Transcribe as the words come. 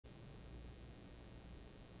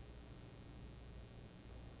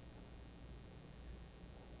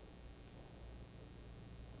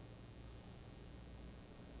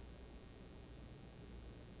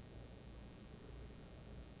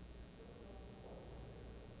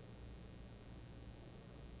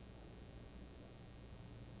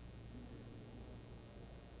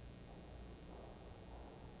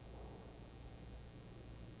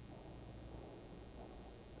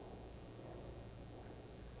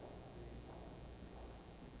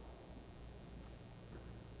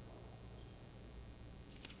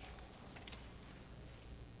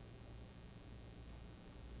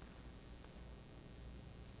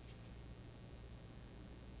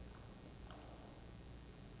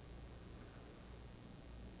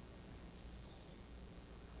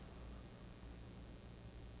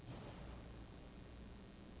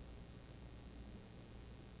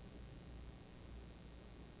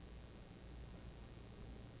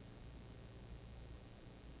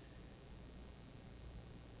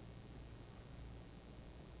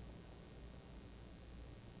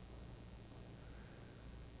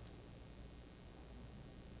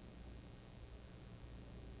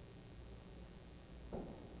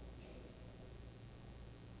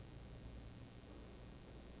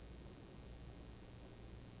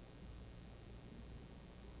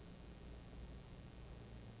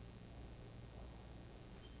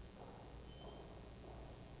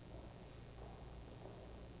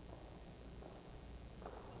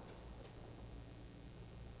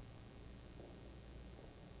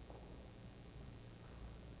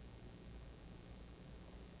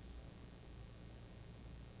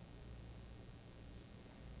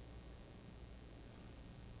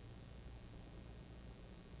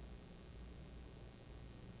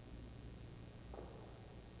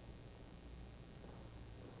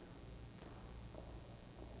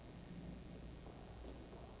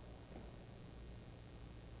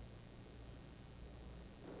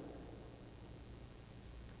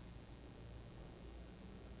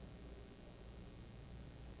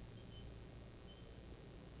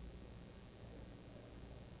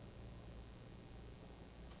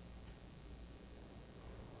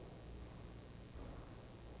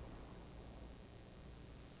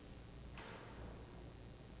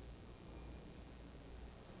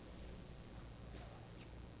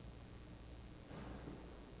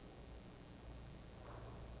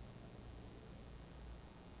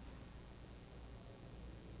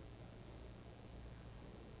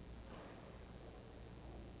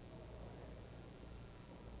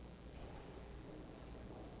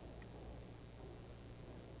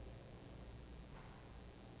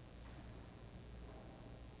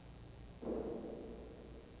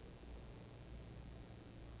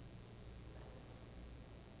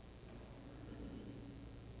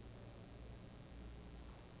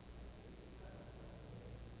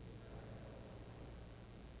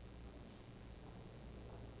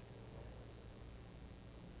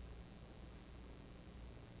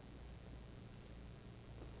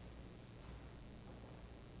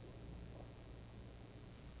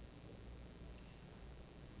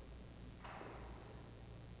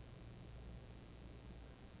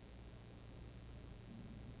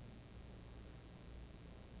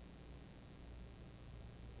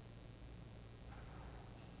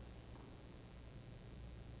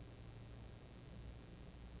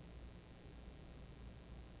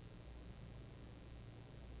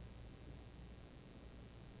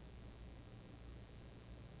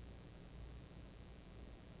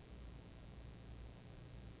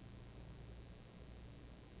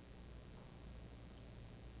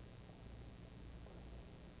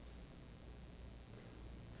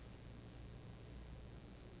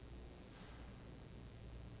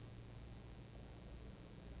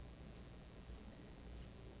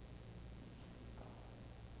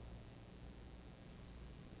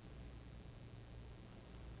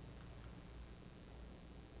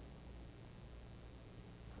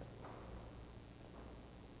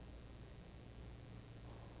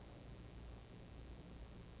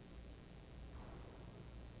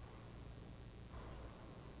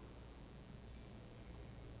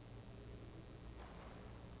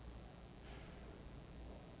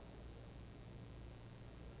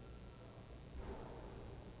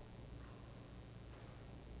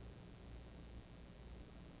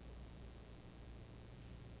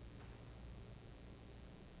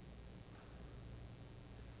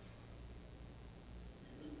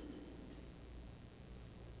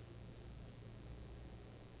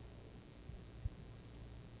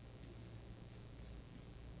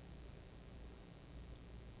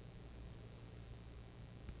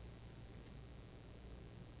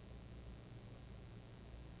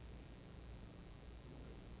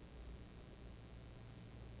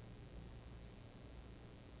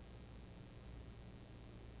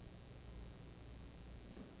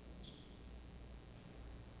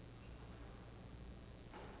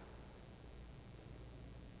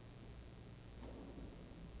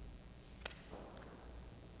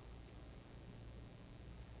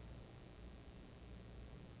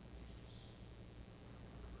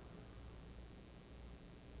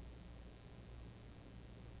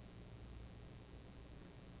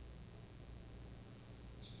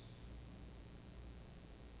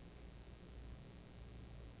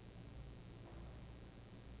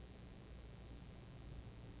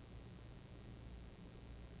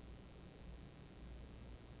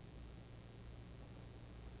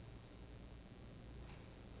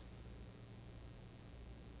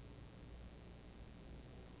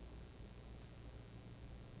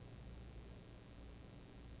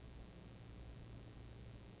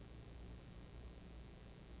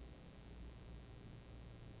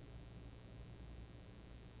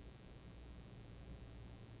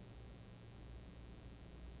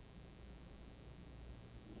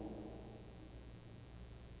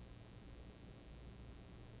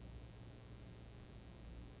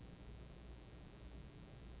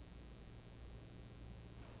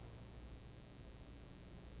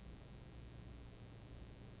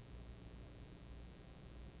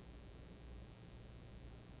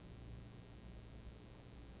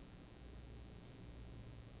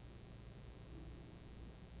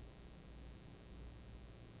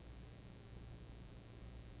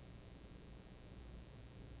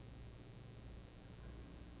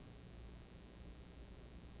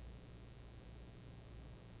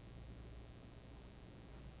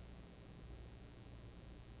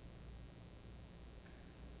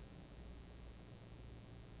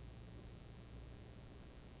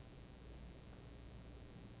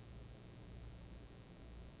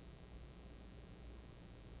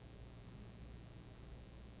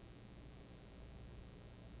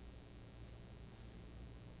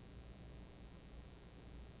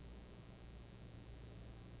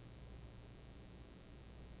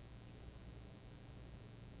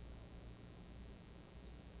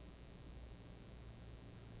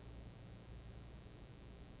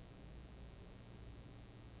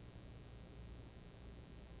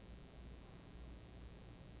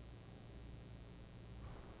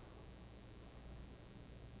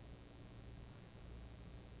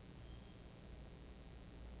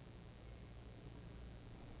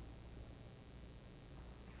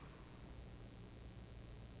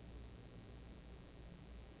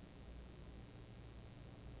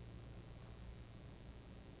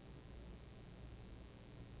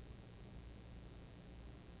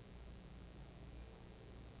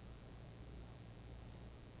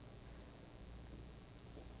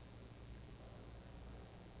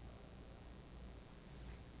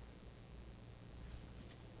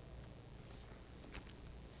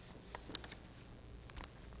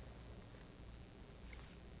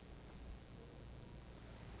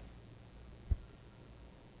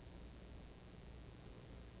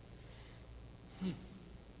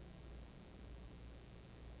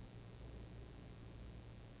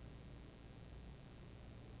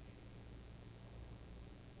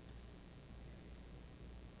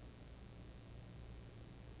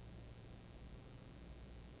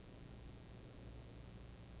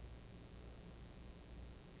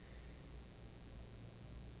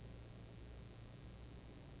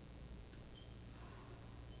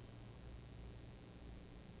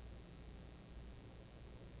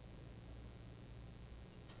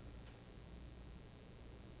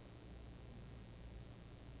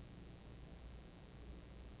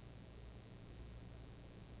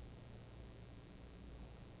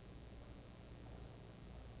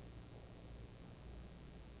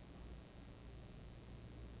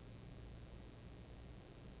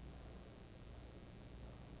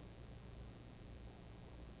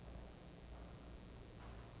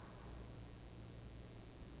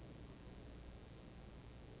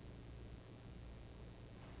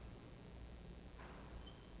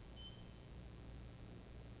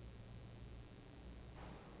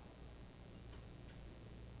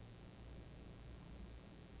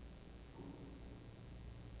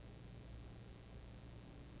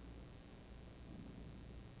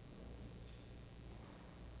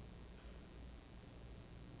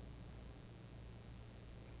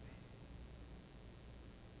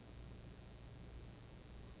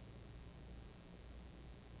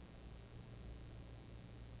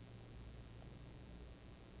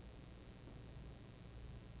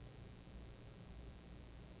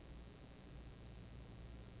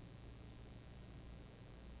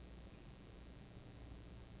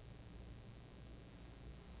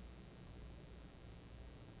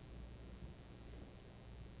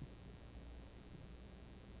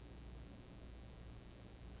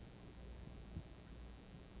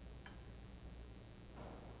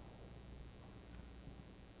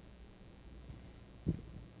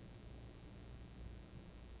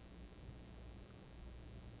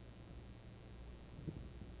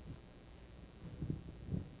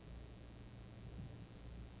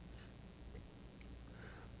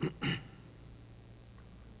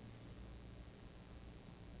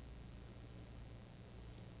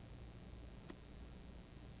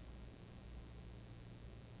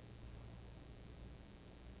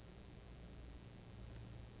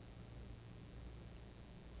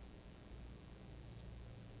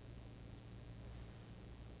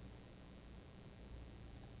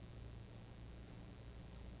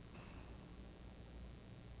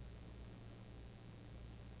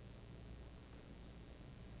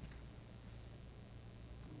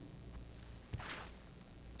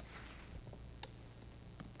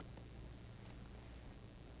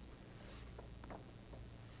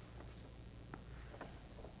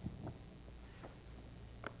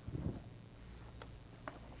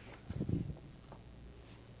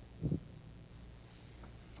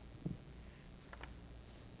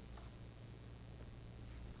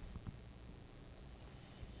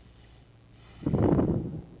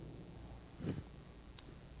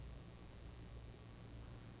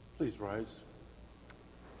Please rise.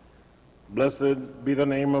 Blessed be the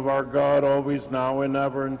name of our God, always, now, and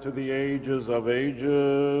ever, and to the ages of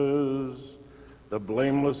ages. The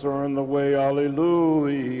blameless are in the way,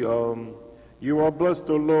 alleluia. You are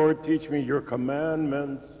blessed, O Lord, teach me your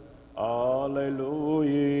commandments, alleluia.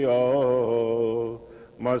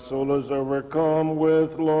 My soul is overcome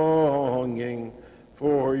with longing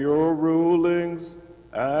for your rulings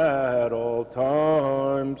at all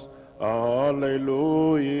times,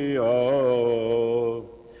 alleluia.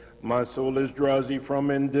 My soul is drowsy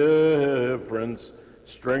from indifference.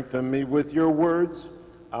 Strengthen me with your words,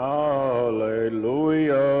 alleluia.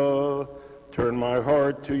 Turn my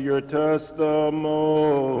heart to your testimonies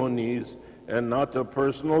and not to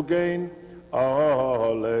personal gain, alleluia.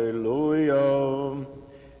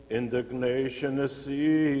 Indignation has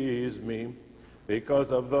seized me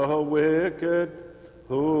because of the wicked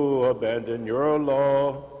who abandon your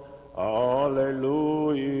law,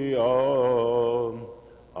 alleluia.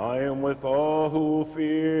 I am with all who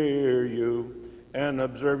fear you and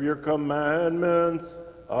observe your commandments,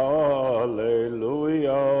 alleluia.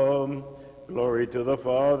 Glory to the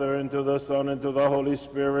Father, and to the Son, and to the Holy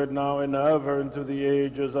Spirit, now and ever, and to the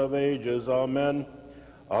ages of ages. Amen.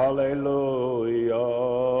 Alleluia.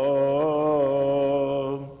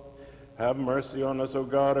 Have mercy on us, O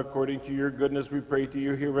God, according to your goodness. We pray to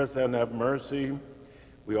you, hear us, and have mercy.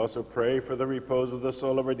 We also pray for the repose of the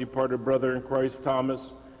soul of our departed brother in Christ,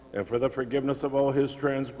 Thomas, and for the forgiveness of all his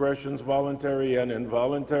transgressions, voluntary and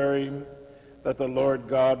involuntary, that the Lord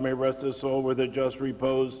God may rest his soul with a just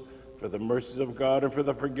repose. For the mercies of God and for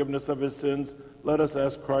the forgiveness of his sins, let us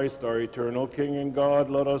ask Christ, our eternal King and God.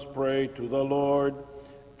 Let us pray to the Lord.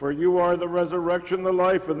 For you are the resurrection, the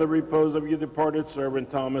life, and the repose of your departed servant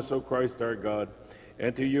Thomas, O Christ our God.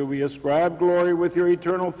 And to you we ascribe glory with your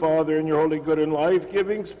eternal Father and your holy, good, and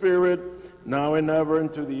life-giving Spirit, now and ever,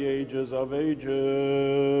 and to the ages of ages.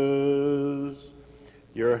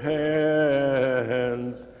 Your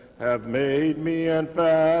hands have made me and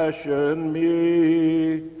fashioned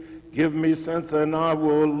me. Give me sense, and I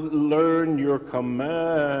will learn your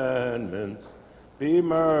commandments. Be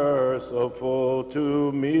merciful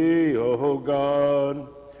to me, O God.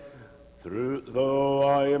 Though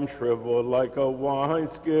I am shriveled like a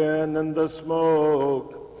wineskin in the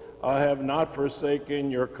smoke, I have not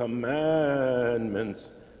forsaken your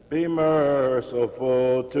commandments. Be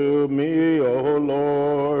merciful to me, O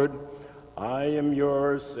Lord. I am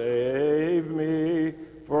yours, save me,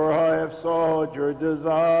 for I have sought your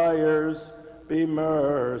desires. Be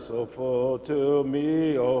merciful to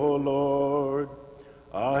me, O Lord.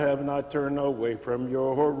 I have not turned away from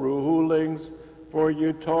your rulings, for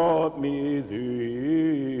you taught me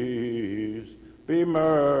these. Be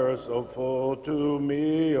merciful to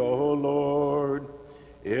me, O Lord.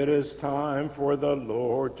 It is time for the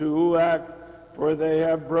Lord to act, for they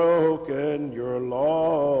have broken your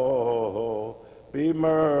law. Be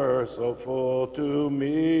merciful to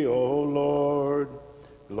me, O Lord.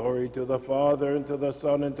 Glory to the Father, and to the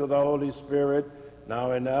Son, and to the Holy Spirit,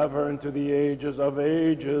 now and ever, and to the ages of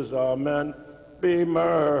ages. Amen. Be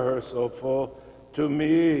merciful to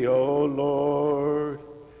me, O Lord,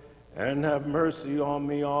 and have mercy on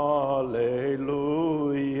me. Alleluia.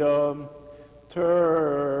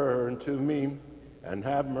 Turn to me and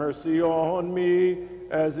have mercy on me,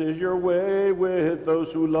 as is your way with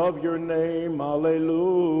those who love your name.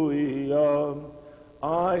 Alleluia.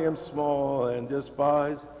 I am small and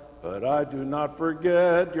despised, but I do not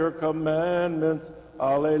forget your commandments.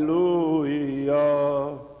 Alleluia.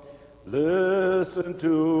 Listen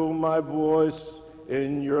to my voice.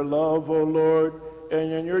 In your love, O Lord,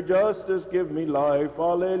 and in your justice give me life.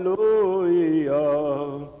 Alleluia.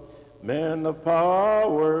 Men of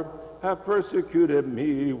power have persecuted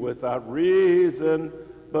me without reason,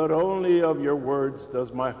 but only of your words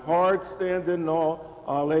does my heart stand in awe.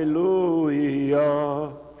 Alleluia.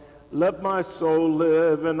 Let my soul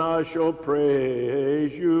live, and I shall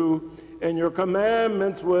praise you, and your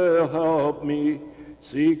commandments will help me.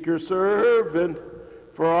 Seek your servant,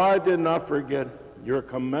 for I did not forget your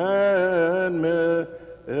commandments.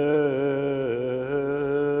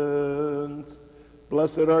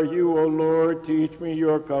 Blessed are you, O Lord, teach me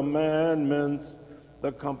your commandments.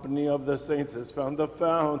 The company of the saints has found the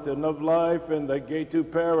fountain of life and the gate to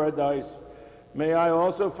paradise. May I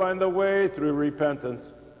also find the way through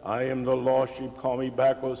repentance. I am the lost sheep, call me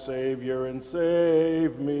back, O Savior, and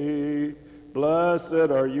save me.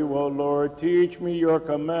 Blessed are you, O Lord, teach me your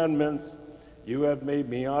commandments. You have made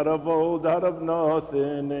me out of old, out of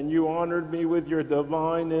nothing, and you honored me with your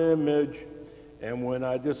divine image. And when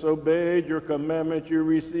I disobeyed your commandment, you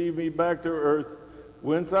received me back to earth,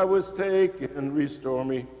 whence I was taken. Restore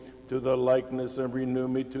me to the likeness and renew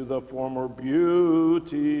me to the former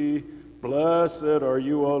beauty. Blessed are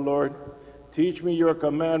you, O Lord. Teach me your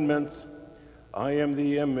commandments. I am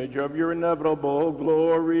the image of your inevitable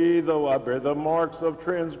glory, though I bear the marks of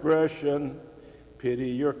transgression. Pity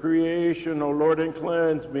your creation, O Lord, and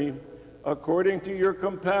cleanse me according to your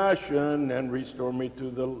compassion, and restore me to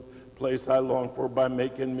the place I long for by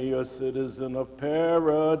making me a citizen of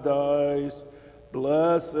paradise.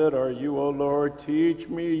 Blessed are you, O Lord. Teach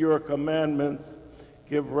me your commandments.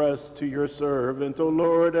 Give rest to your servant, O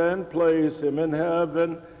Lord, and place him in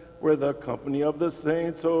heaven, where the company of the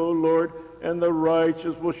saints, O Lord, and the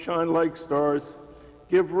righteous will shine like stars.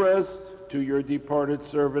 Give rest to your departed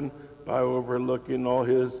servant by overlooking all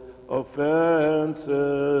his offenses.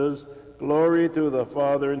 Glory to the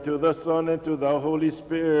Father, and to the Son, and to the Holy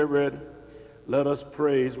Spirit. Let us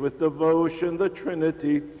praise with devotion the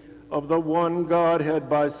Trinity of the one Godhead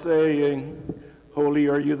by saying, Holy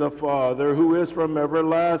are you, the Father, who is from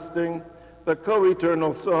everlasting, the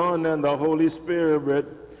co-eternal Son, and the Holy Spirit.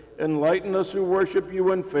 Enlighten us who worship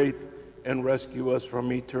you in faith, and rescue us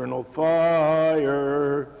from eternal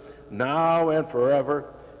fire, now and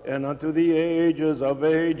forever, and unto the ages of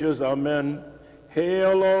ages. Amen.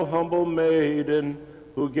 Hail, O humble maiden,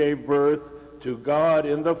 who gave birth to God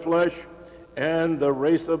in the flesh, and the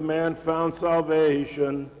race of man found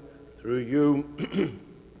salvation through you.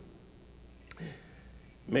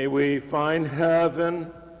 May we find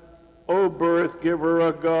heaven, O birth giver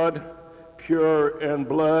of God, pure and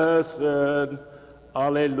blessed.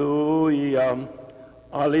 Alleluia,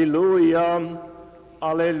 alleluia,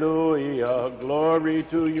 alleluia. Glory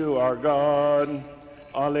to you, our God.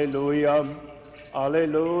 Alleluia,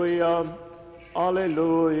 alleluia,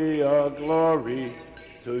 alleluia. Glory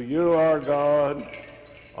to you, our God.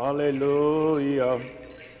 Alleluia,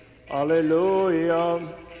 alleluia,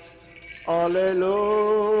 alleluia.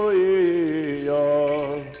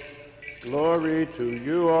 Glory to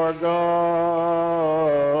you, our God.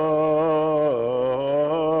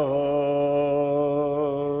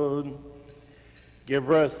 Give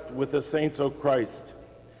rest with the saints, O Christ,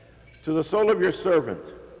 to the soul of your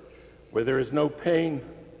servant, where there is no pain,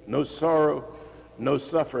 no sorrow, no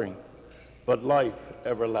suffering, but life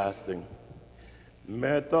everlasting.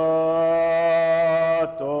 Metatonaion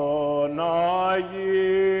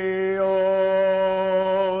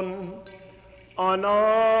anapavson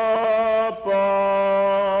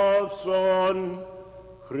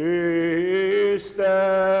Christe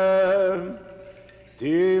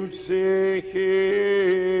tim psichitu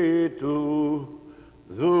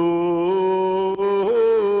dhulusu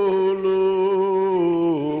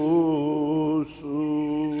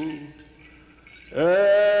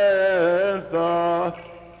entha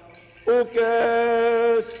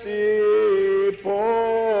ukesti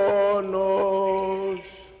ponos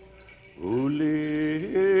ulipi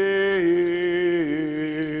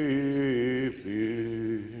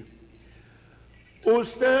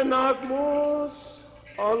ustenagmus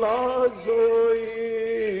alazoi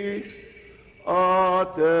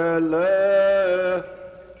atelesitos.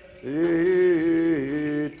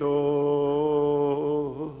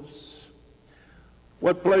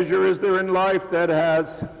 What pleasure is there in life that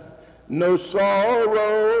has no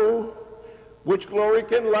sorrow? Which glory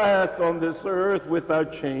can last on this earth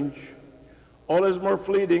without change? All is more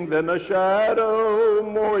fleeting than a shadow,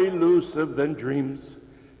 more elusive than dreams.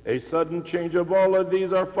 A sudden change of all of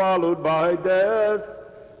these are followed by death.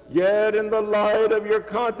 Yet in the light of your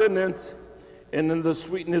countenance and in the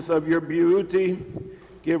sweetness of your beauty,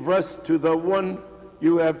 give rest to the one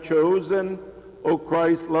you have chosen, O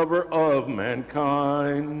Christ, lover of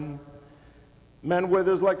mankind. Man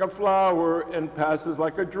withers like a flower and passes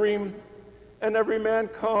like a dream, and every man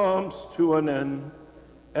comes to an end.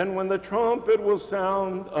 And when the trumpet will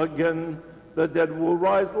sound again, the dead will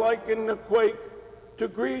rise like in a quake to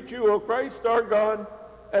greet you, O Christ our God.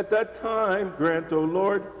 At that time grant, O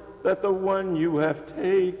Lord, that the one you have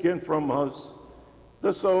taken from us,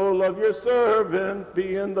 the soul of your servant,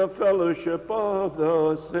 be in the fellowship of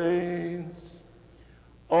the saints.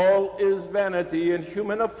 All is vanity in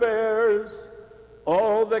human affairs,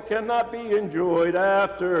 all that cannot be enjoyed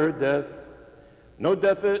after death. No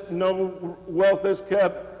wealth is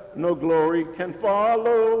kept, no glory can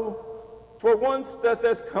follow. For once death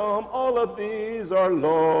has come, all of these are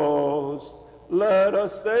lost. Let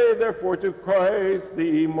us say, therefore, to Christ,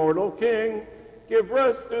 the immortal King, give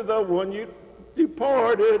rest to the one you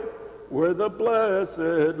departed, where the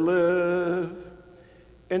blessed live.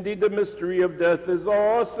 Indeed, the mystery of death is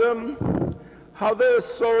awesome, how the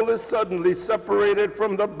soul is suddenly separated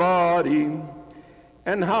from the body,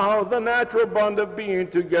 and how the natural bond of being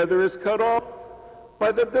together is cut off.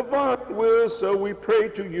 By the divine will, so we pray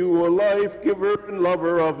to you, O life-giver and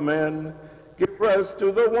lover of men. Give rest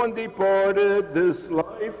to the one departed, this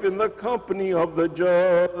life in the company of the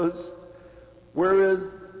just. Where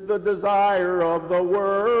is the desire of the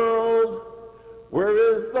world? Where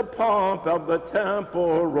is the pomp of the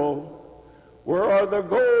temporal? Where are the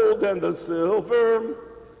gold and the silver?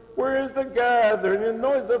 Where is the gathering and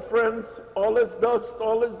noise of friends? All is dust,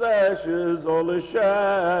 all is ashes, all is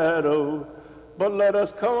shadow. But let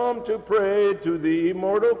us come to pray to the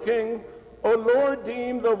immortal King. O Lord,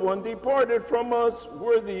 deem the one departed from us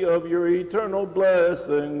worthy of your eternal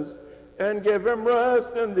blessings, and give him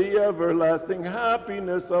rest in the everlasting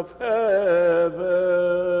happiness of heaven.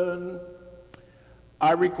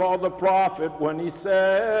 I recall the prophet when he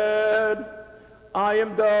said, I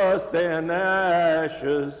am dust and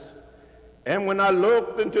ashes. And when I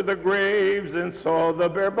looked into the graves and saw the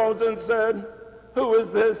bare bones and said, who is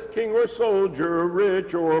this, king or soldier,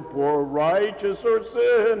 rich or poor, righteous or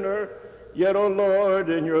sinner? Yet, O Lord,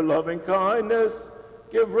 in your loving kindness,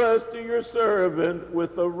 give rest to your servant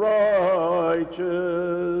with the righteous.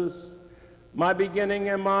 My beginning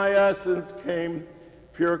and my essence came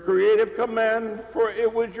for your creative command, for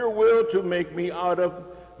it was your will to make me out of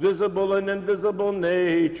visible and invisible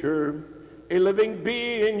nature. A living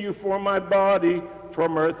being you formed my body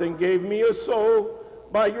from earth and gave me a soul.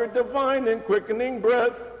 By your divine and quickening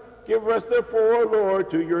breath, give rest therefore, Lord,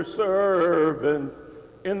 to your servant,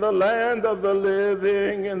 in the land of the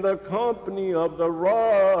living, in the company of the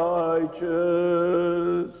righteous.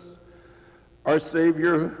 Our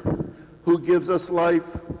Savior, who gives us life,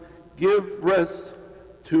 give rest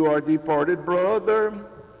to our departed brother,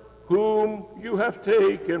 whom you have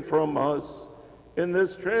taken from us in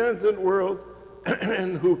this transient world,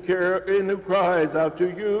 and who cries out to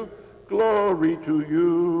you, glory to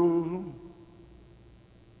you.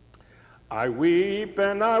 I weep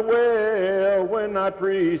and I wail when I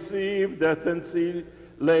perceive death and see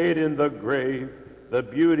laid in the grave the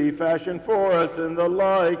beauty fashioned for us in the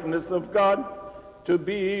likeness of God, to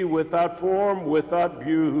be without form, without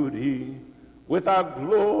beauty, without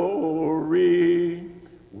glory.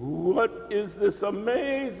 What is this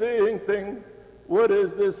amazing thing? What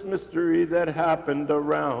is this mystery that happened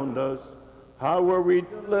around us? How were we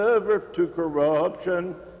delivered to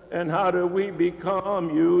corruption? And how do we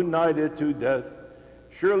become united to death?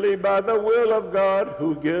 Surely by the will of God,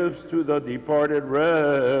 who gives to the departed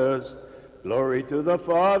rest. Glory to the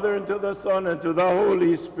Father, and to the Son, and to the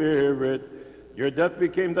Holy Spirit. Your death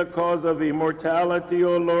became the cause of immortality,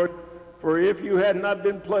 O Lord. For if you had not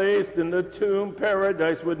been placed in the tomb,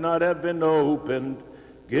 paradise would not have been opened.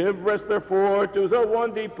 Give rest, therefore, to the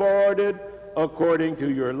one departed, according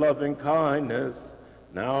to your loving kindness,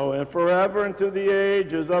 now and forever, and to the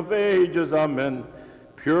ages of ages. Amen.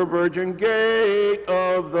 Pure Virgin Gate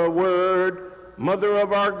of the Word, Mother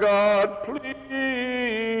of our God, plead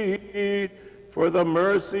for the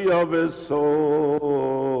mercy of his soul.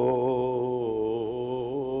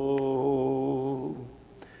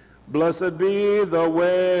 Blessed be the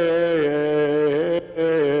way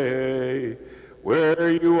where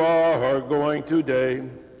you are going today,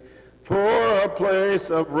 for a place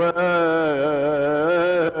of rest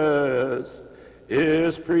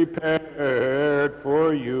is prepared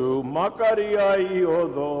for you. Makaria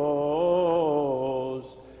iodos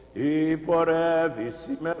y por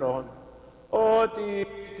evisimeron oti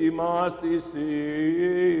timastisi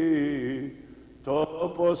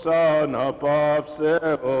toposana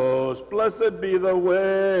pavseos. Blessed be the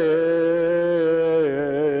way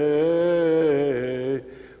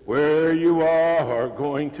where you are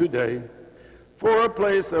going today, for a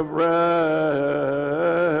place of rest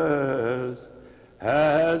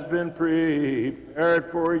has been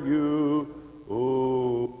prepared for you.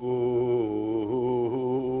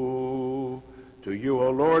 To you, O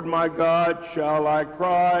Lord my God, shall I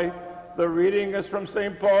cry. The reading is from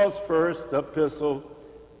St. Paul's first epistle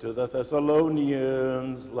to the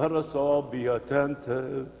Thessalonians. Let us all be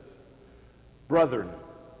attentive. Brethren,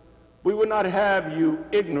 we would not have you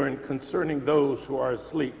ignorant concerning those who are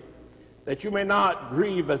asleep, that you may not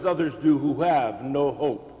grieve as others do who have no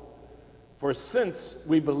hope. For since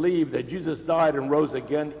we believe that Jesus died and rose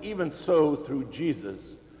again, even so through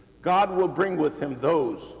Jesus, God will bring with him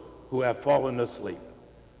those who have fallen asleep.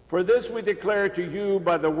 For this we declare to you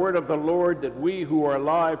by the word of the Lord, that we who are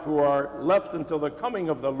alive, who are left until the coming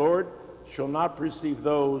of the Lord, shall not precede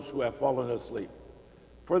those who have fallen asleep.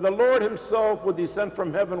 For the Lord himself will descend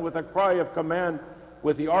from heaven with a cry of command,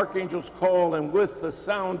 with the archangel's call, and with the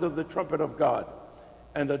sound of the trumpet of God.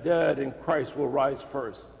 And the dead in Christ will rise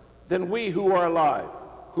first. Then we who are alive,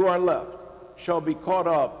 who are left, shall be caught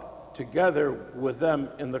up up together with them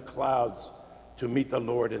in the clouds to meet the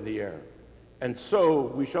Lord in the air. And so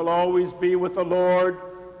we shall always be with the Lord.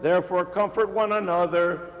 Therefore comfort one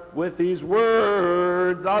another with these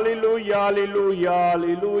words. Alleluia, alleluia,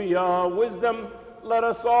 alleluia. Wisdom, let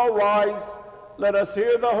us all rise. Let us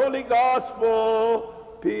hear the holy gospel.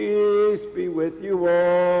 Peace be with you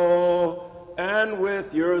all, and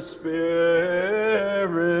with your spirit.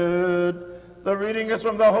 The reading is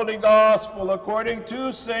from the Holy Gospel according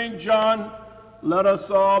to St. John. Let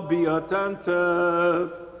us all be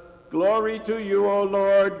attentive. Glory to you, O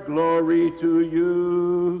Lord, glory to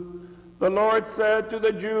you. The Lord said to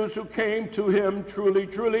the Jews who came to him, truly,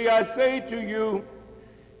 truly, I say to you,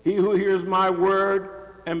 he who hears my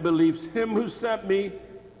word and believes him who sent me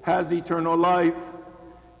has eternal life.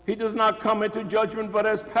 He does not come into judgment, but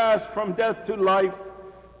has passed from death to life.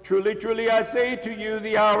 Truly, truly, I say to you,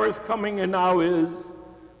 the hour is coming, and now is,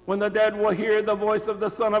 when the dead will hear the voice of the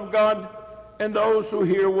Son of God, and those who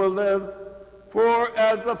hear will live. For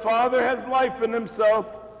as the Father has life in himself,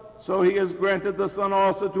 so he has granted the Son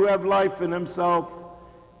also to have life in himself,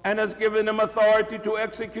 and has given him authority to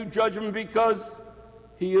execute judgment, because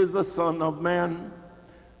he is the Son of Man.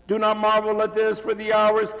 Do not marvel at this, for the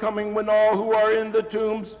hour is coming when all who are in the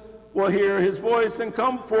tombs will hear his voice and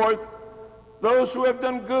come forth, those who have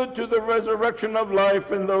done good to the resurrection of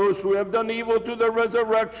life, and those who have done evil to the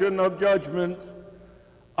resurrection of judgment.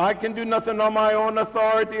 I can do nothing on my own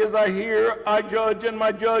authority. As I hear, I judge, and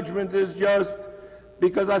my judgment is just,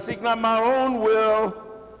 because I seek not my own will,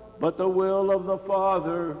 but the will of the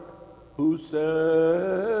Father who sent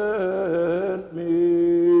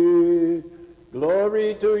me.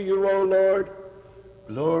 Glory to you, O Lord.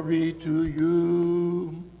 Glory to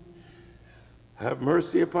you. Have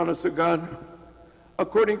mercy upon us, O God.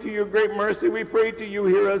 According to your great mercy, we pray to you,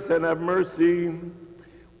 hear us and have mercy.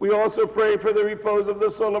 We also pray for the repose of the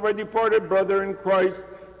soul of our departed brother in Christ,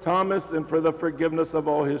 Thomas, and for the forgiveness of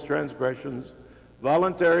all his transgressions,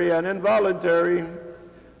 voluntary and involuntary,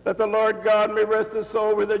 that the Lord God may rest his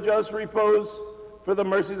soul with a just repose, for the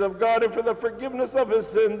mercies of God and for the forgiveness of his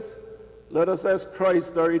sins. Let us ask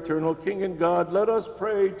Christ, our eternal King and God. Let us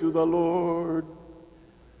pray to the Lord.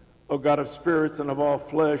 O God of spirits and of all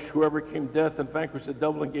flesh, who overcame death and vanquished the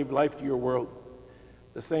devil and gave life to your world,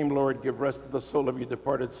 the same Lord give rest to the soul of your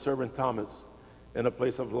departed servant Thomas, in a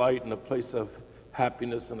place of light, in a place of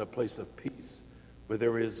happiness, in a place of peace, where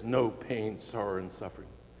there is no pain, sorrow, and suffering.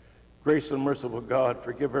 Gracious and merciful God,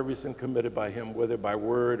 forgive every sin committed by him, whether by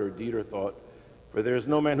word or deed or thought, for there is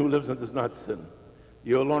no man who lives and does not sin.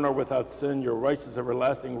 You alone are without sin, your righteous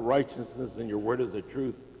everlasting righteousness, and your word is the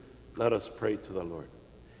truth. Let us pray to the Lord.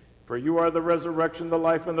 For you are the resurrection, the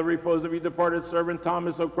life, and the repose of your departed servant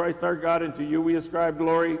Thomas, O Christ our God, and to you we ascribe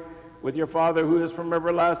glory with your Father, who is from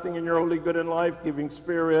everlasting, in your holy, good, and life-giving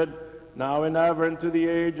Spirit, now and ever, and to the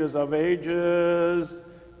ages of ages.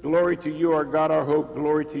 Glory to you, our God, our hope.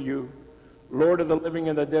 Glory to you, Lord of the living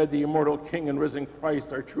and the dead, the immortal King and risen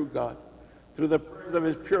Christ, our true God, through the prayers of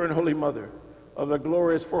his pure and holy mother, of the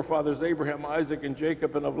glorious forefathers Abraham, Isaac, and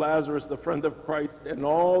Jacob, and of Lazarus, the friend of Christ, and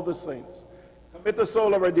all the saints. Commit the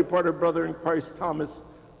soul of our departed brother in Christ, Thomas,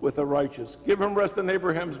 with the righteous. Give him rest in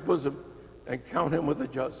Abraham's bosom, and count him with the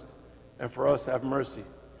just. And for us have mercy,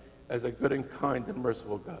 as a good and kind and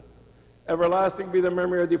merciful God. Everlasting be the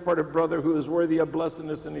memory of our departed brother, who is worthy of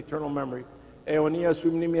blessedness and eternal memory. Everlasting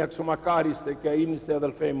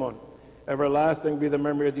be the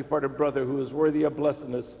memory of departed brother, who is worthy of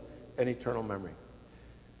blessedness and eternal memory.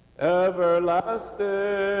 Everlasting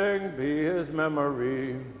be his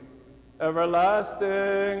memory.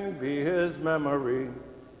 Everlasting be his memory.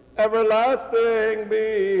 Everlasting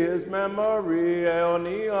be his memory.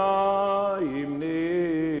 Eonia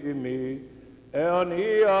imnimi.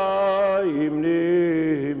 Eonia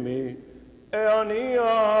imnimi. Eonia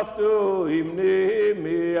aftu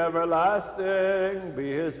imnimi. Everlasting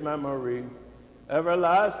be his memory.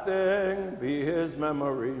 Everlasting be his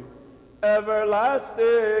memory.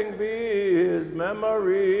 Everlasting be his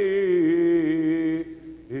memory.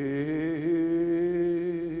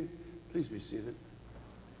 Please be seated.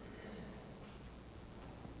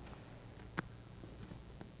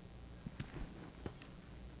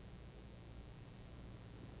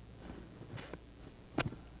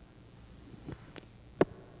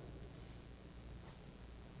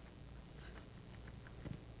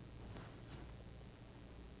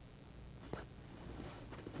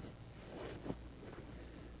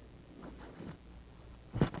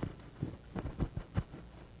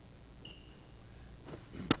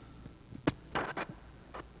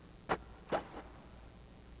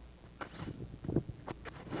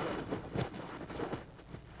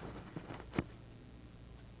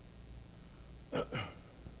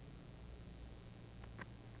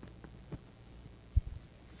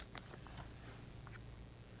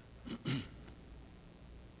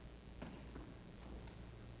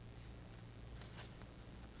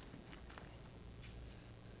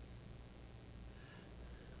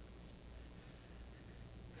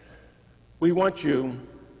 We want you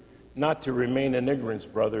not to remain in ignorance,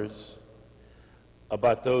 brothers,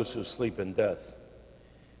 about those who sleep in death.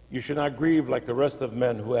 You should not grieve like the rest of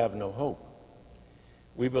men who have no hope.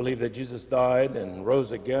 We believe that Jesus died and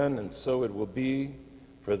rose again, and so it will be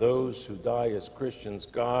for those who die as Christians.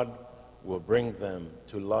 God will bring them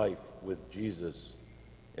to life with Jesus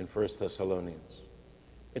in 1 Thessalonians.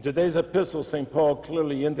 In today's epistle, St. Paul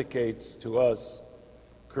clearly indicates to us,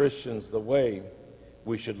 Christians, the way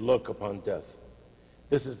we should look upon death.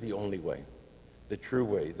 This is the only way, the true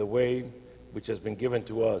way, the way which has been given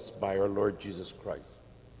to us by our Lord Jesus Christ.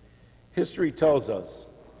 History tells us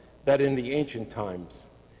that in the ancient times,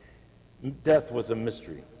 death was a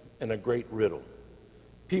mystery and a great riddle.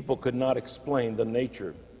 People could not explain the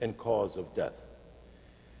nature and cause of death.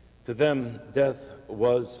 To them, death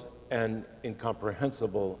was an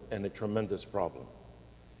incomprehensible and a tremendous problem.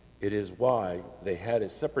 It is why they had a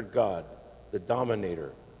separate God, the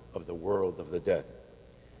dominator of the world of the dead.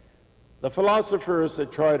 The philosophers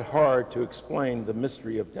had tried hard to explain the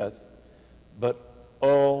mystery of death, but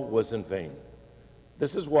all was in vain.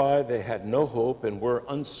 This is why they had no hope and were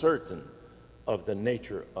uncertain of the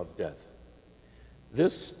nature of death.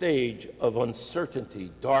 This stage of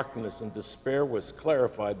uncertainty, darkness, and despair was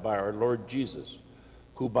clarified by our Lord Jesus,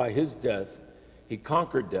 who by his death, he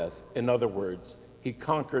conquered death. In other words, he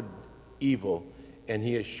conquered evil, and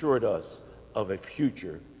he assured us of a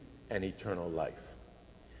future and eternal life.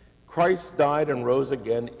 Christ died and rose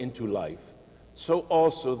again into life. So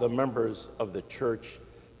also the members of the church,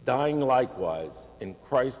 dying likewise in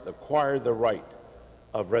Christ, acquired the right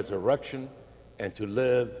of resurrection and to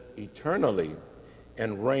live eternally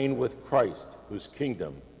and reign with Christ, whose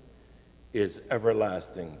kingdom is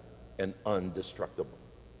everlasting and indestructible.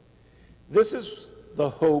 This is the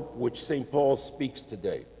hope which St. Paul speaks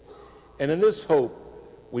today. And in this hope,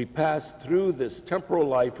 we pass through this temporal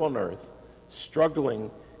life on earth, struggling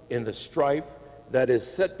in the strife that is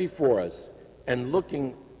set before us, and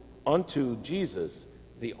looking unto Jesus,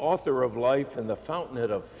 the author of life and the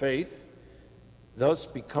fountainhead of faith, thus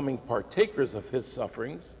becoming partakers of his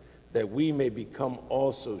sufferings, that we may become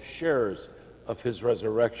also sharers of his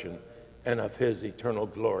resurrection and of his eternal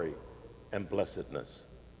glory and blessedness.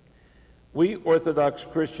 We Orthodox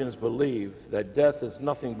Christians believe that death is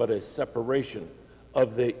nothing but a separation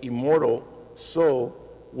of the immortal soul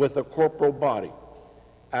with a corporal body.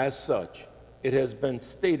 As such, it has been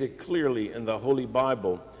stated clearly in the Holy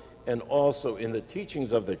Bible and also in the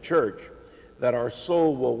teachings of the Church that our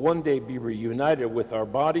soul will one day be reunited with our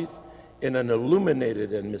bodies in an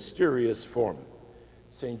illuminated and mysterious form.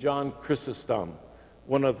 St. John Chrysostom,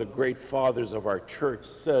 one of the great fathers of our Church,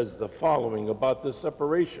 says the following about this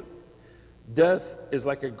separation. Death is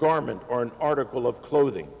like a garment or an article of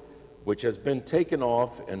clothing which has been taken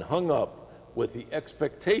off and hung up with the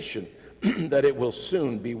expectation that it will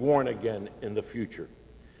soon be worn again in the future.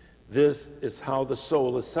 This is how the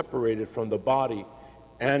soul is separated from the body,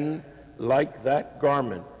 and like that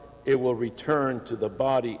garment, it will return to the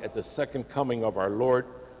body at the second coming of our Lord,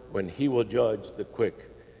 when he will judge the quick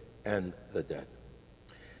and the dead.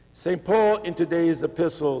 St. Paul in today's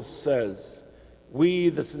epistle says, we,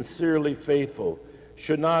 the sincerely faithful,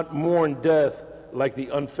 should not mourn death like the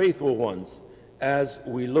unfaithful ones, as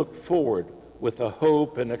we look forward with a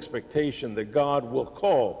hope and expectation that God will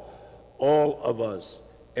call all of us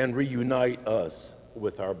and reunite us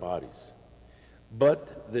with our bodies.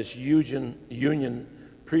 But this union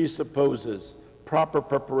presupposes proper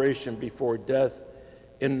preparation before death.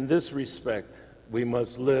 In this respect, we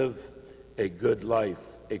must live a good life,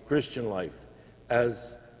 a Christian life,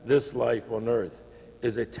 as this life on earth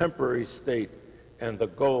is a temporary state, and the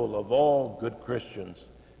goal of all good Christians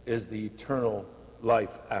is the eternal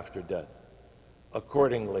life after death.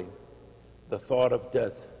 Accordingly, the thought of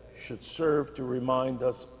death should serve to remind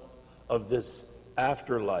us of this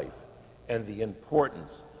afterlife and the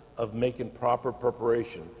importance of making proper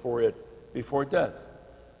preparation for it before death.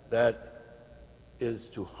 That is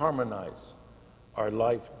to harmonize our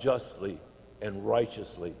life justly and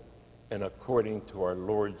righteously and according to our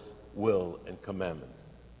Lord's will and commandment.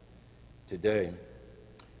 Today,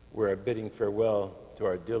 we're bidding farewell to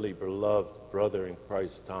our dearly beloved brother in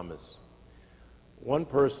Christ, Thomas. One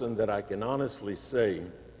person that I can honestly say,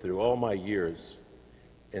 through all my years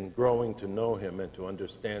in growing to know him and to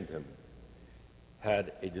understand him,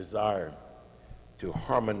 had a desire to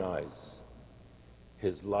harmonize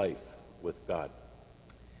his life with God.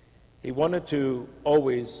 He wanted to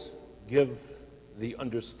always give the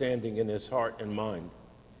understanding in his heart and mind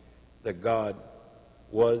that God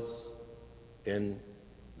was in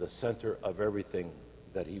the center of everything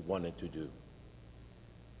that he wanted to do.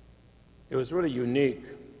 It was really unique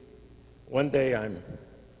One day I'm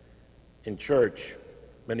in church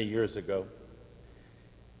many years ago,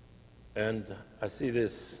 and I see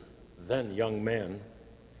this then young man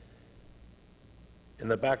in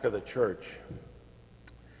the back of the church,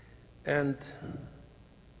 and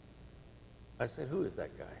I said, "Who is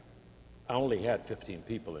that guy?" I only had 15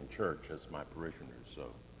 people in church as my parishioners,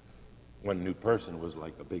 so one new person was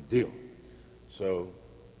like a big deal. So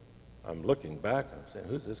I'm looking back, I'm saying,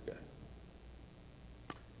 "Who's this guy?"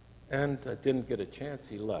 And I didn't get a chance,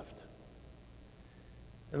 he left.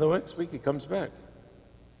 And the next week he comes back.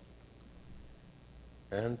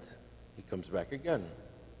 And he comes back again.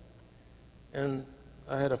 And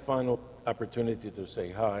I had a final opportunity to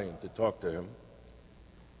say hi and to talk to him.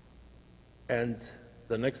 And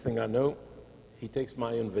the next thing I know, he takes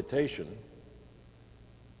my invitation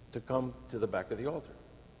to come to the back of the altar.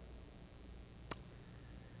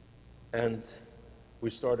 And we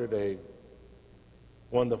started a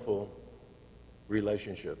wonderful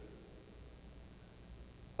relationship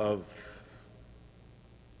of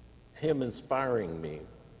him inspiring me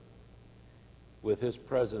with his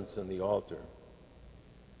presence in the altar,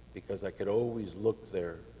 because I could always look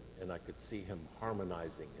there and I could see him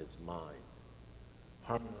harmonizing his mind,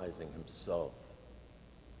 harmonizing himself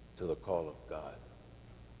to the call of God.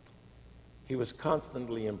 He was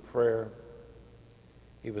constantly in prayer.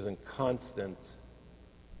 He was in constant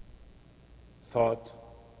thought.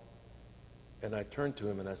 And I turned to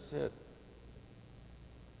him and I said,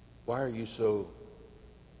 "Why are you so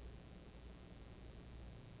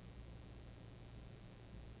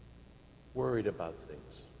worried about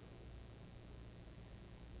things?"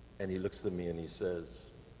 And he looks at me and he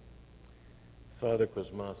says, "Father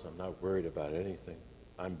Cosmas, I'm not worried about anything.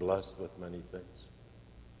 I'm blessed with many things.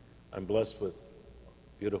 I'm blessed with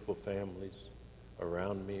beautiful families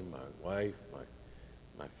around me, my wife,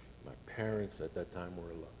 my parents at that time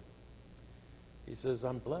were alive." He says,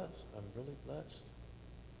 "I'm blessed. I'm really blessed."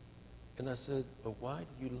 And I said, "But why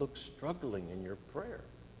do you look struggling in your prayer?"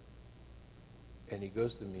 And he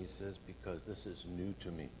goes to me, he says, "Because this is new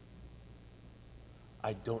to me.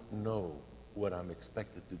 I don't know what I'm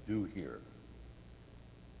expected to do here."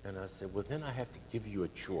 And I said, "Well, then I have to give you a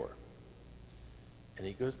chore." And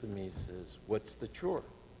he goes to me, he says, "What's the chore?"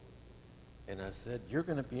 And I said, "You're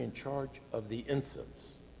going to be in charge of the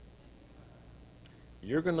incense.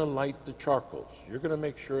 You're going to light the charcoals. You're going to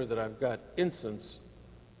make sure that I've got incense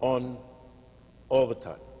on all the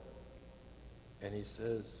time." And he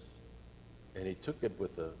says, and he took it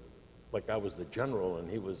with like I was the general and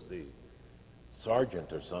he was the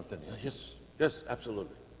sergeant or something. Yes,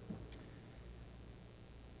 absolutely.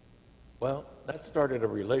 Well, that started a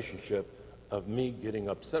relationship of me getting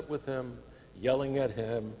upset with him, yelling at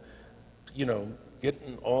him,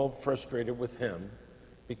 getting all frustrated with him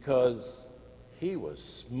because he was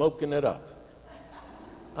smoking it up.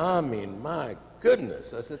 I mean, my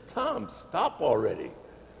goodness. I said, "Tom, stop already.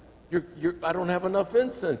 I don't have enough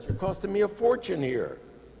incense. You're costing me a fortune here."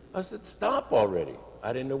 I said, "Stop already."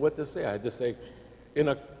 I didn't know what to say. I had to say in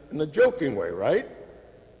a joking way, right?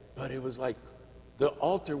 But it was like the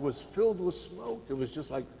altar was filled with smoke. It was just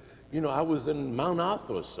like, I was in Mount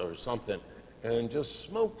Athos or something, and just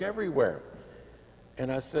smoke everywhere.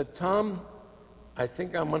 And I said, "Tom, I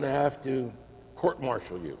think I'm going to have to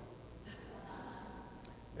court-martial you."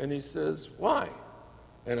 And he says, "Why?"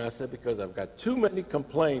 And I said, "Because I've got too many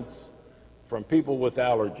complaints from people with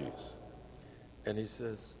allergies." And he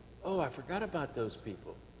says, "Oh, I forgot about those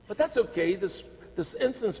people. But that's okay. This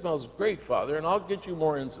incense smells great, Father, and I'll get you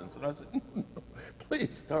more incense." And I said, "No,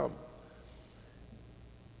 please, Tom."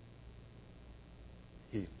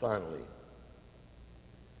 He finally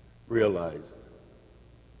realized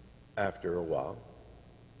after a while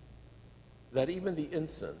that even the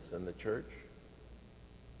incense in the church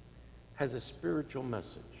has a spiritual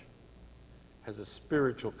message, has a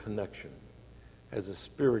spiritual connection, has a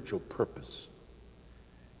spiritual purpose.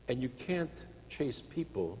 And you can't chase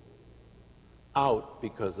people out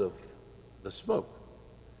because of the smoke.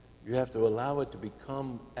 You have to allow it to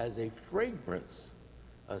become as a fragrance,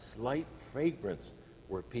 a slight fragrance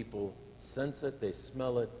where people sense it, they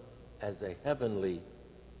smell it as a heavenly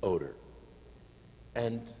odor.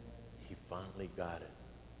 And he finally got it.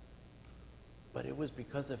 But it was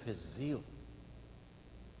because of his zeal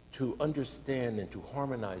to understand and to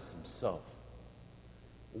harmonize himself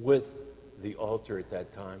with the altar at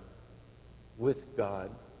that time, with God,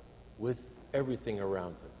 with everything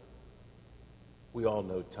around him. We all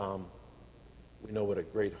know Tom. We know what a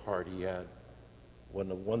great heart he had, what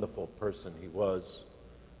a wonderful person he was,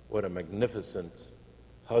 what a magnificent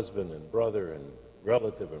husband and brother and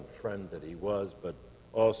relative and friend that he was, but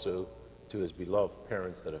also to his beloved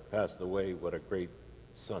parents that have passed away, what a great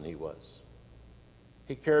son he was.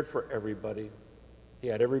 He cared for everybody. He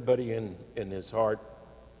had everybody in his heart.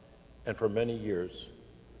 And for many years,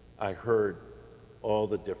 I heard all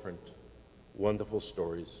the different wonderful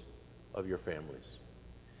stories of your families.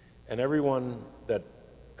 And everyone that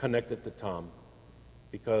connected to Tom,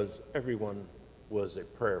 because everyone was a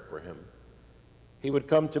prayer for him. He would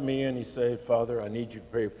come to me and he'd say, Father, I need you to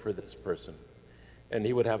pray for this person. And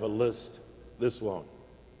he would have a list this long.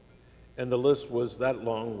 And the list was that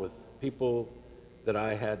long with people that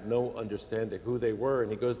I had no understanding who they were.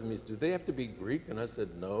 And he goes to me, do they have to be Greek? And I said,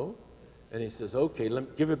 no. And he says, okay,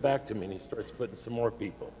 give it back to me. And he starts putting some more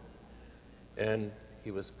people. And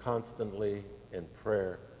he was constantly in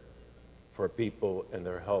prayer for people and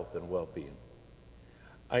their health and well-being.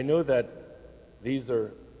 I know that these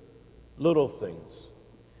are little things,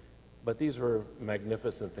 but these were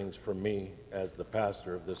magnificent things for me as the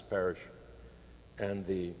pastor of this parish and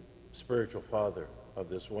the spiritual father of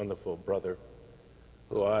this wonderful brother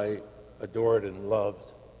who I adored and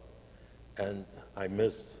loved, and I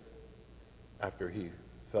missed after he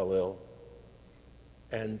fell ill.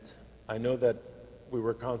 And I know that we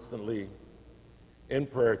were constantly in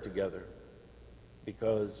prayer together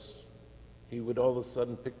because he would all of a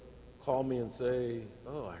sudden call me and say,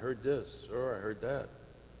 oh, I heard this, or I heard that,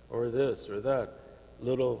 or this, or that.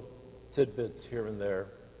 Little tidbits here and there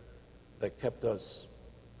that kept us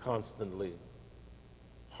constantly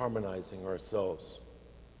harmonizing ourselves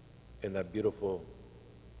in that beautiful,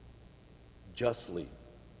 justly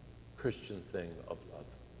Christian thing of love.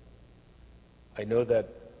 I know that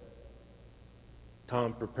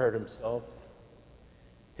Tom prepared himself.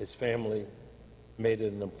 His family made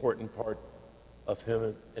it an important part of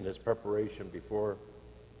him in his preparation before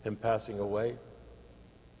him passing away.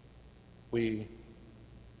 We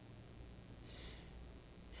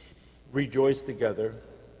rejoiced together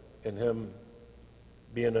in him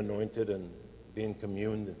being anointed and being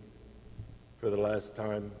communed for the last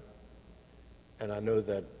time. And I know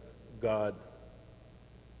that God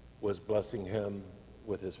was blessing him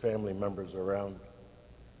with his family members around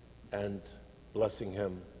and blessing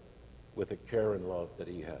him with the care and love that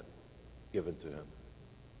he had given to him.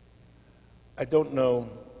 I don't know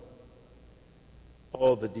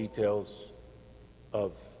all the details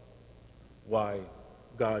of why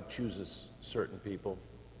God chooses certain people.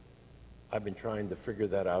 I've been trying to figure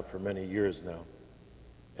that out for many years now,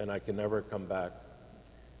 and I can never come back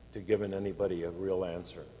to giving anybody a real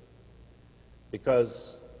answer,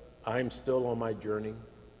 because I'm still on my journey.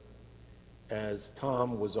 As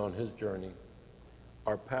Tom was on his journey,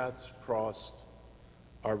 our paths crossed,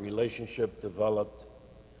 our relationship developed,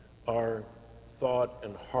 our thought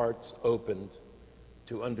and hearts opened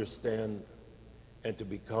to understand and to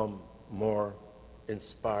become more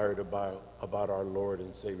inspired about our Lord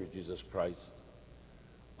and Savior Jesus Christ,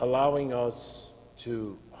 allowing us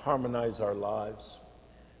to harmonize our lives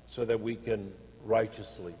so that we can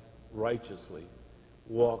righteously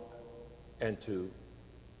walk and to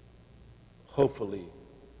hopefully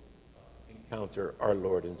encounter our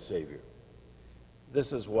Lord and Savior.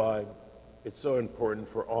 This is why it's so important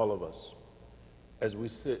for all of us as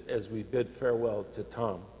we bid farewell to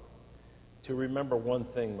Tom, to remember one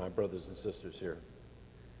thing, my brothers and sisters here,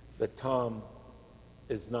 that Tom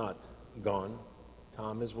is not gone.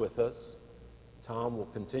 Tom is with us. Tom will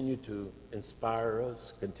continue to inspire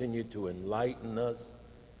us, continue to enlighten us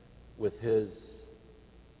with his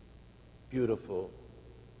beautiful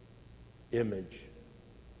image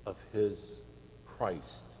of his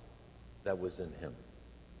Christ that was in him.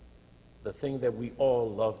 The thing that we all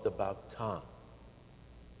loved about Tom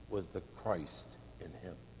was the Christ in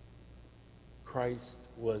him. Christ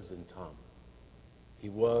was in Tom. He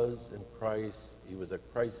was in Christ. He was a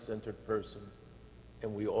Christ-centered person,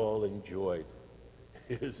 and we all enjoyed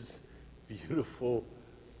his beautiful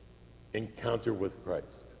encounter with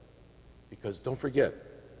Christ. Because don't forget,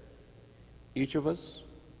 each of us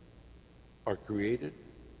are created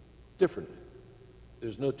differently.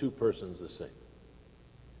 There's no two persons the same.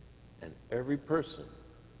 And every person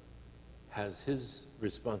has his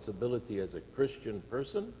responsibility as a Christian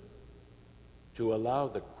person to allow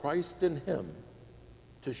the Christ in him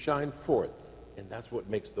to shine forth. And that's what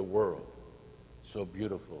makes the world so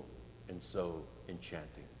beautiful and so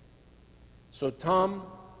enchanting. So Tom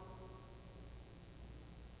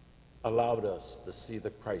allowed us to see the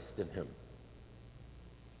Christ in him.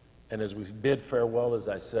 And as we bid farewell, as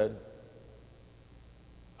I said,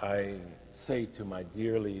 I say to my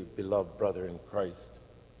dearly beloved brother in Christ,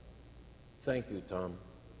 thank you, Tom,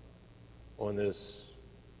 on this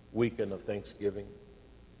weekend of Thanksgiving.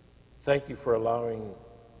 Thank you for allowing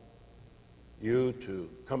you to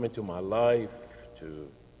come into my life, to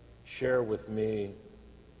share with me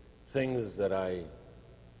things that I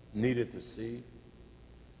needed to see,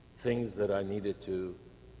 things that I needed to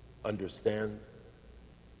understand.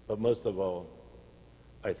 But most of all,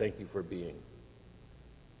 I thank you for being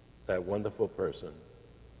that wonderful person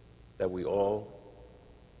that we all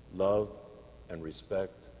love and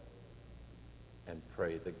respect and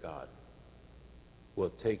pray that God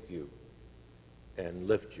will take you and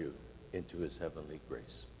lift you into his heavenly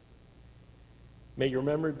grace. May your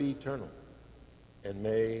memory be eternal, and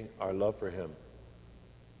may our love for him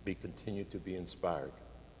be continued to be inspired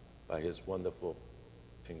by his wonderful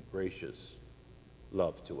and gracious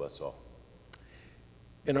love to us all.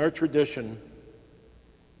 In our tradition,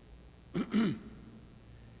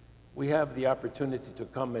 we have the opportunity to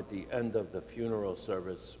come at the end of the funeral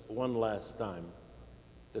service one last time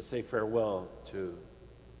to say farewell to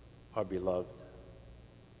our beloved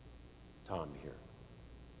Tom here.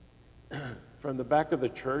 From the back of the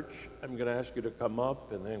church, I'm going to ask you to come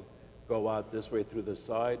up and then go out this way through the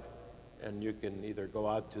side, and you can either go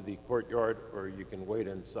out to the courtyard or you can wait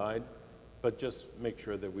inside, but just make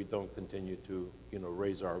sure that we don't continue to,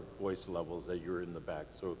 raise our voice levels as you're in the back.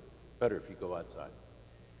 So better if you go outside.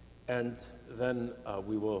 And then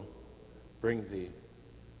we will bring the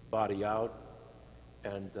body out,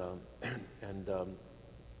 and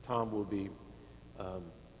Tom will be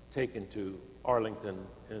taken to Arlington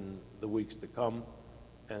in the weeks to come,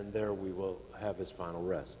 and there we will have his final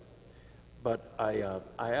rest. But I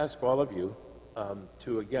ask all of you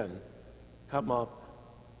to, again, come up,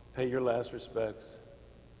 pay your last respects,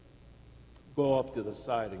 go off to the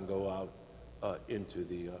side and go out into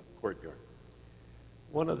the courtyard.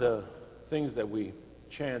 One of the things that we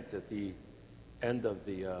chant at the end of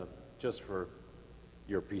the, just for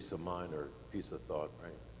your peace of mind or peace of thought,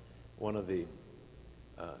 right? One of the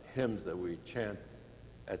hymns that we chant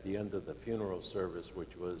at the end of the funeral service,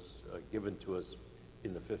 which was given to us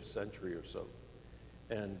in the 5th century or so.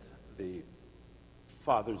 And the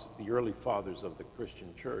fathers, the early fathers of the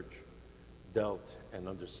Christian church dealt and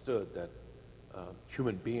understood that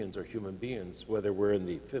human beings are human beings, whether we're in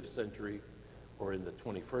the 5th century or in the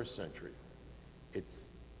 21st century.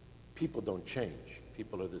 People don't change.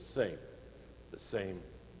 People are the same. The same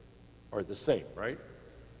are the same, right?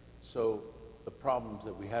 So the problems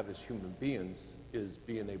that we have as human beings is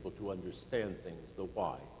being able to understand things, the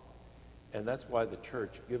why. And that's why the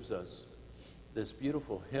church gives us this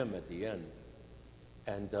beautiful hymn at the end.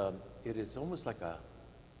 And it is almost like a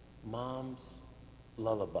mom's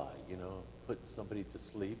lullaby, putting somebody to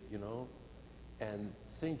sleep, And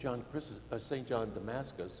St. John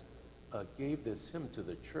Damascus gave this hymn to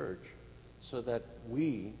the church so that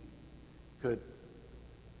we could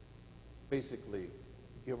basically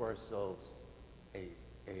give ourselves a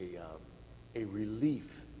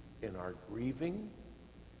relief in our grieving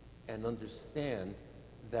and understand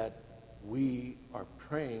that we are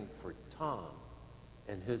praying for Tom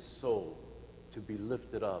and his soul to be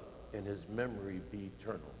lifted up and his memory be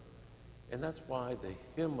eternal. And that's why the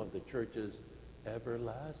hymn of the church is,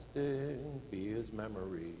 everlasting be his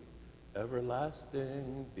memory,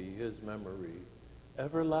 everlasting be his memory,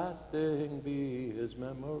 everlasting be his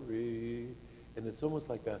memory. And it's almost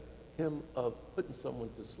like a hymn of putting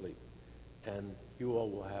someone to sleep. And you all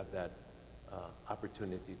will have that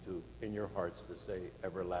opportunity to, in your hearts, to say,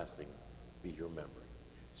 everlasting be your memory.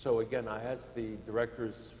 So again, I ask the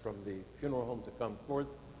directors from the funeral home to come forth,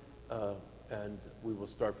 and we will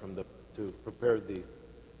start to prepare the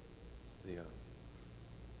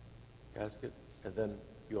casket, and then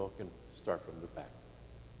you all can start from the back.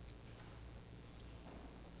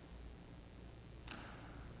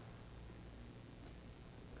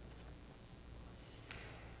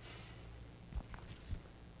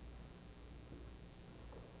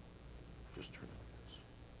 Just turn it like this.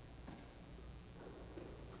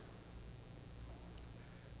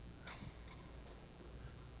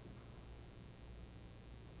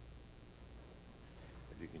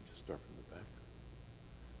 If you can just start from the back.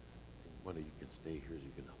 And one of you can stay here,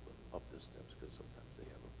 you can help them up the steps, because sometimes they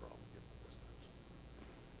have a problem getting up the steps.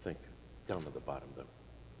 Thank you. Down to the bottom, though.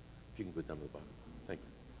 If you can go down to the bottom. Thank you.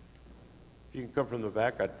 If you can come from the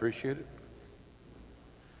back, I'd appreciate it.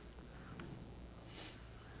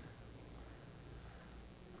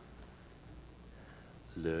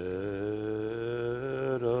 Let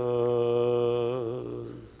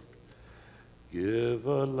us give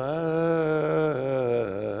a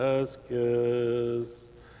last kiss,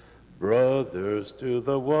 brothers, to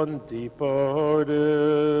the one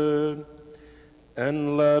departed,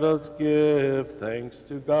 and let us give thanks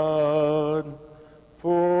to God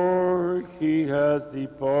For he has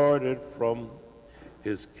departed from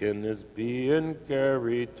his kin, is being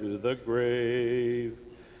carried to the grave,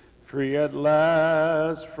 free at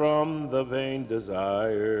last from the vain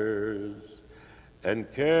desires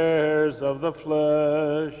and cares of the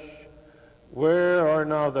flesh. Where are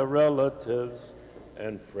now the relatives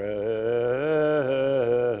and friends?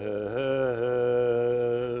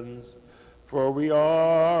 For we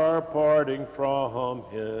are parting from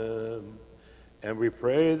him, and we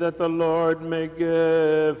pray that the Lord may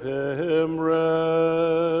give him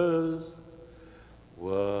rest.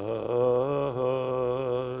 What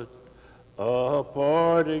a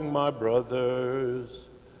parting, my brothers!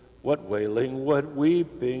 What wailing, what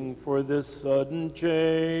weeping for this sudden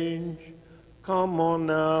change! Come on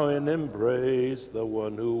now and embrace the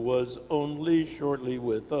one who was only shortly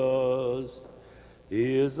with us.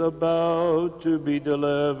 He is about to be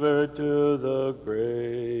delivered to the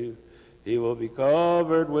grave. He will be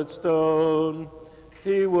covered with stone.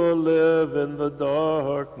 He will live in the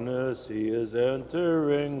darkness. He is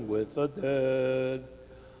entering with the dead.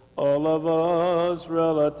 All of us,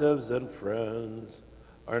 relatives and friends,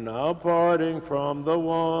 are now parting from the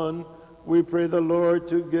one we pray the Lord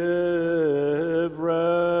to give rest.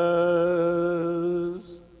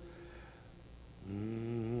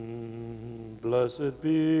 Blessed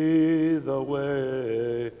be the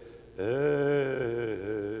way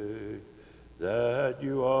that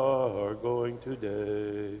you are going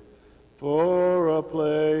today, for a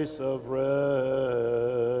place of rest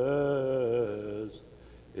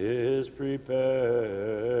is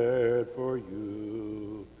prepared for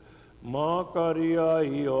you. Makaria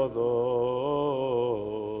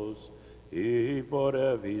iodos,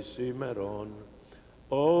 iporevisimeron,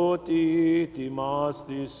 oti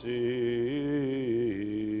timastisi,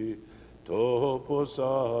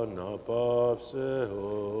 toposana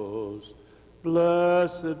papseos.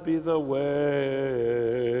 Blessed be the way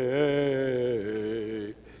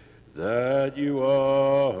that you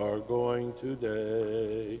are going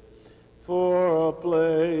today, for a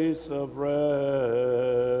place of rest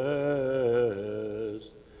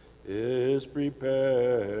is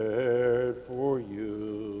prepared for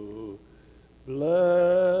you.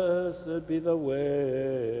 Blessed be the way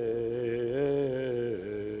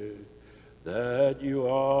that you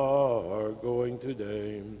are going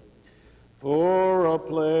today, for a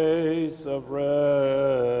place of rest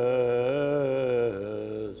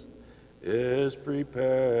is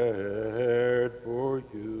prepared for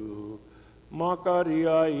you.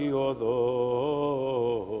 Makaria iodos,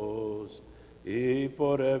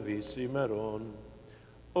 iporevisimeron,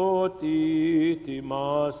 oti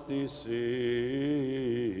timastisi,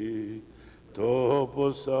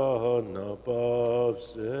 toposana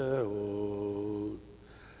papseos.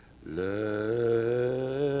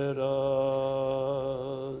 Let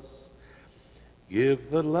us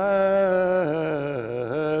give the last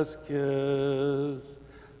kiss,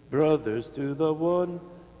 brothers, to the one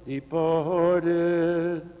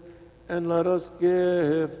departed, and let us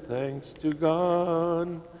give thanks to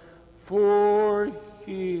God, for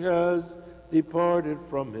he has departed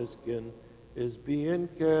from his kin, is being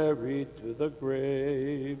carried to the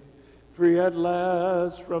grave, free at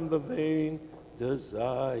last from the vain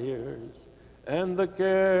desires and the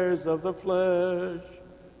cares of the flesh.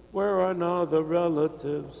 Where are now the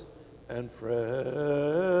relatives and friends?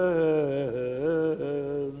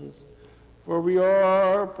 For we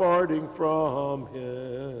are parting from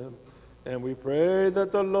him, and we pray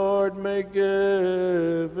that the Lord may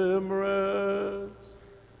give him rest.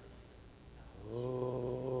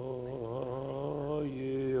 O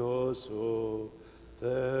ye also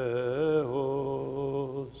Theos,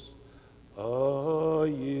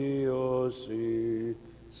 Agios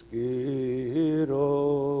Skiros,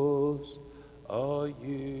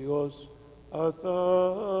 Agios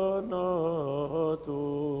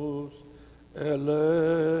Athanatos,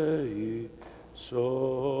 Elei Sonimas,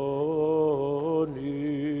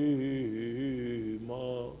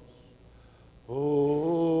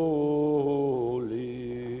 Holy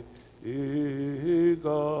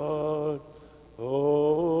God,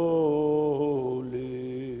 Holy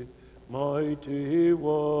Mighty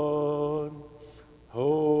One,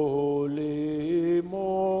 Holy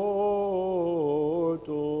Immortal,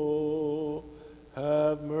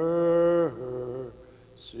 have mercy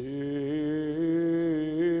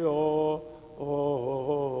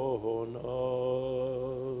on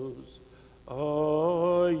us.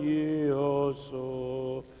 Agios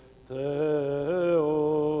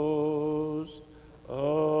Theos,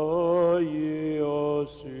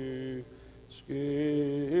 Agios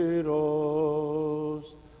Skiros,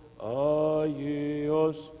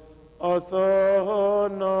 Agios athanatos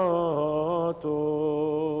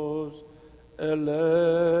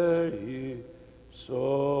elei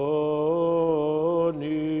soni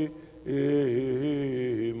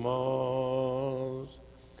imas.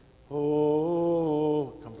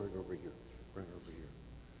 Oh, come bring her over here. Bring her over here.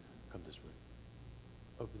 Come this way.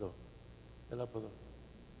 Over there. Ela podo.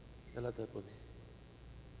 Ela te podo.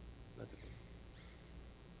 Ela te podo.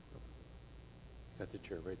 Got the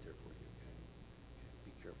chair right there for you. Okay.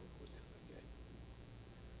 Be careful with it. Okay.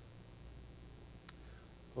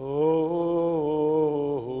 Holy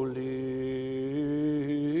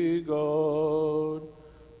God,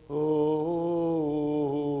 holy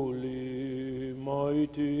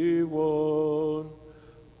mighty one,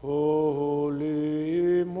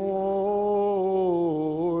 holy immortal,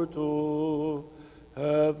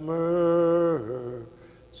 have mercy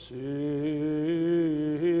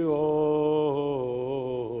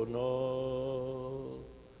on us.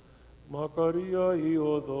 Makaria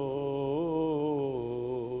iodos,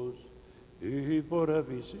 y por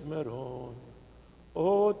avisimeron,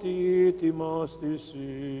 o titimastis,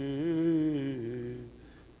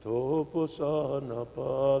 topos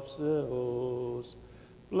anapapseos.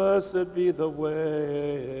 Blessed be the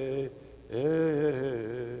way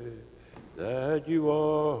that you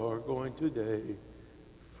are going today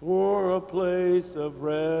for a place of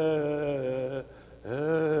rest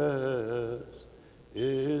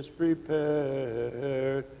is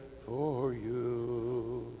prepared for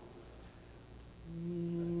you.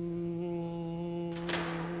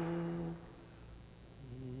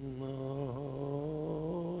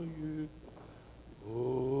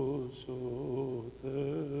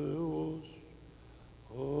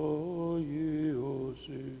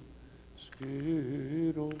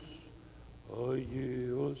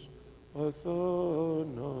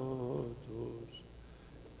 Athanatos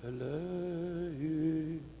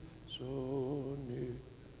elei soni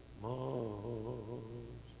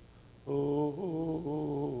mas.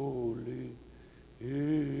 Holy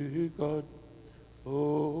God,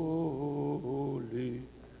 holy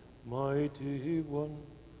mighty one,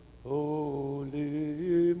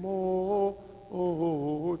 holy immortal,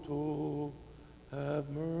 have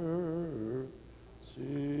mercy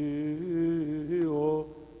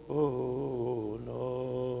on us.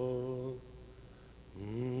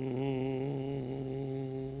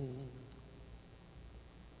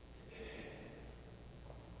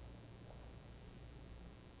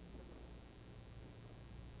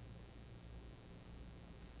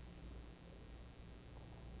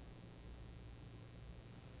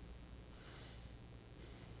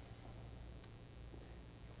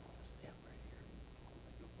 Stand right here.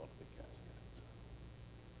 You'll fall to the casket.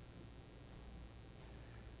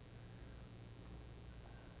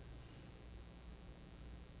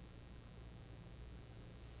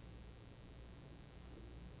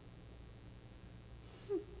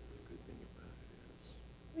 The good thing about it is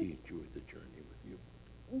he enjoyed the journey with you.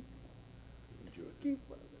 He enjoyed it. He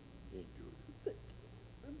enjoyed it.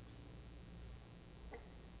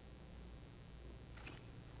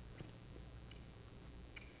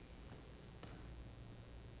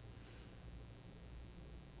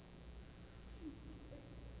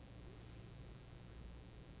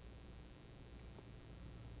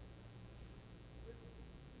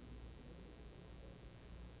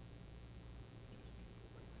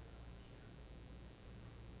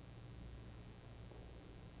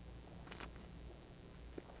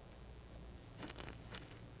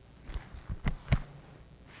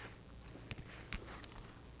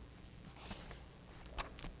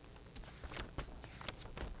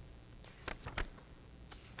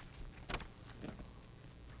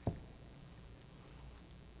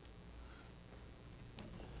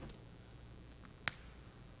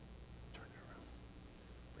 Turn it around.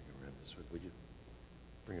 Bring it around this way, would you?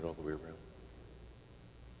 Bring it all the way around.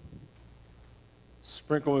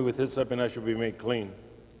 Sprinkle me with hyssop, and I shall be made clean.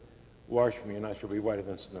 Wash me, and I shall be whiter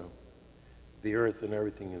than snow. The earth and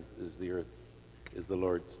everything is the earth, is the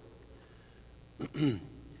Lord's.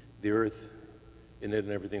 The earth, in it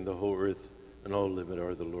and everything, the whole earth, and all live in it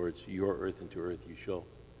are the Lord's. Your earth, and to earth you shall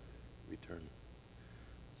return.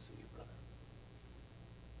 See you, brother.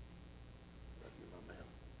 Love you, my man.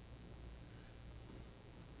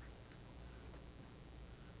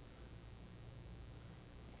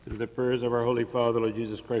 Through the prayers of our Holy Father, Lord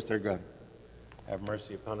Jesus Christ, our God, have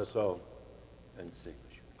mercy upon us all and save us.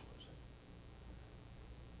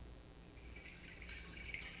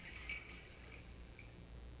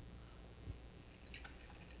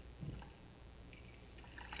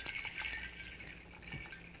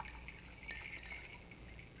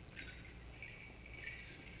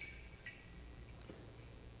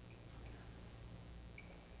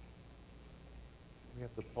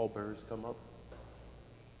 Have the pallbearers come up?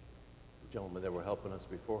 The gentlemen that were helping us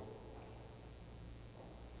before.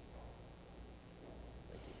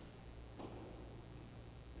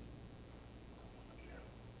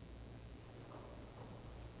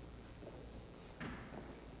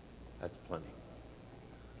 That's plenty.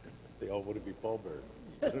 They all want to be pallbearers.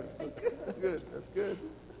 Good, that's good.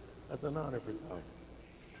 That's an honor for Tom.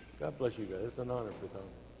 God bless you guys. It's an honor for Tom.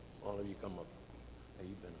 All of you come up. Hey,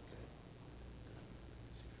 you've been okay.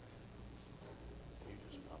 You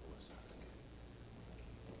just follow us out, okay?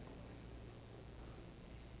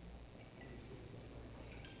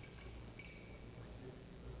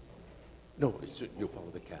 No, you'll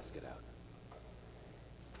follow the casket out.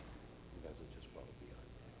 You guys will just follow beyond.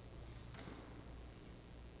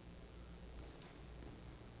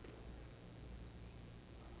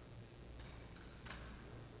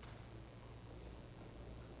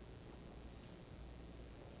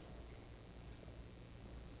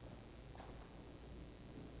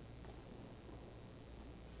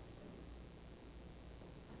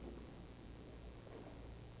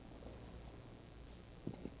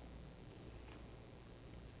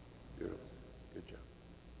 Beautiful. Good job.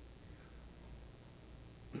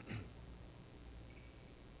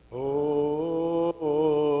 Holy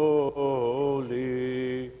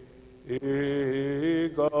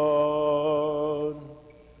God,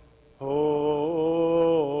 holy,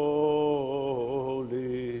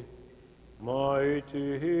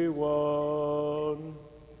 mighty one,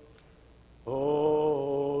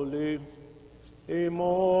 holy,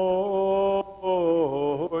 immortal.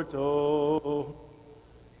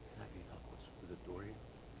 Can I be helpless with adoring?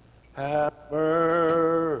 Have mercy.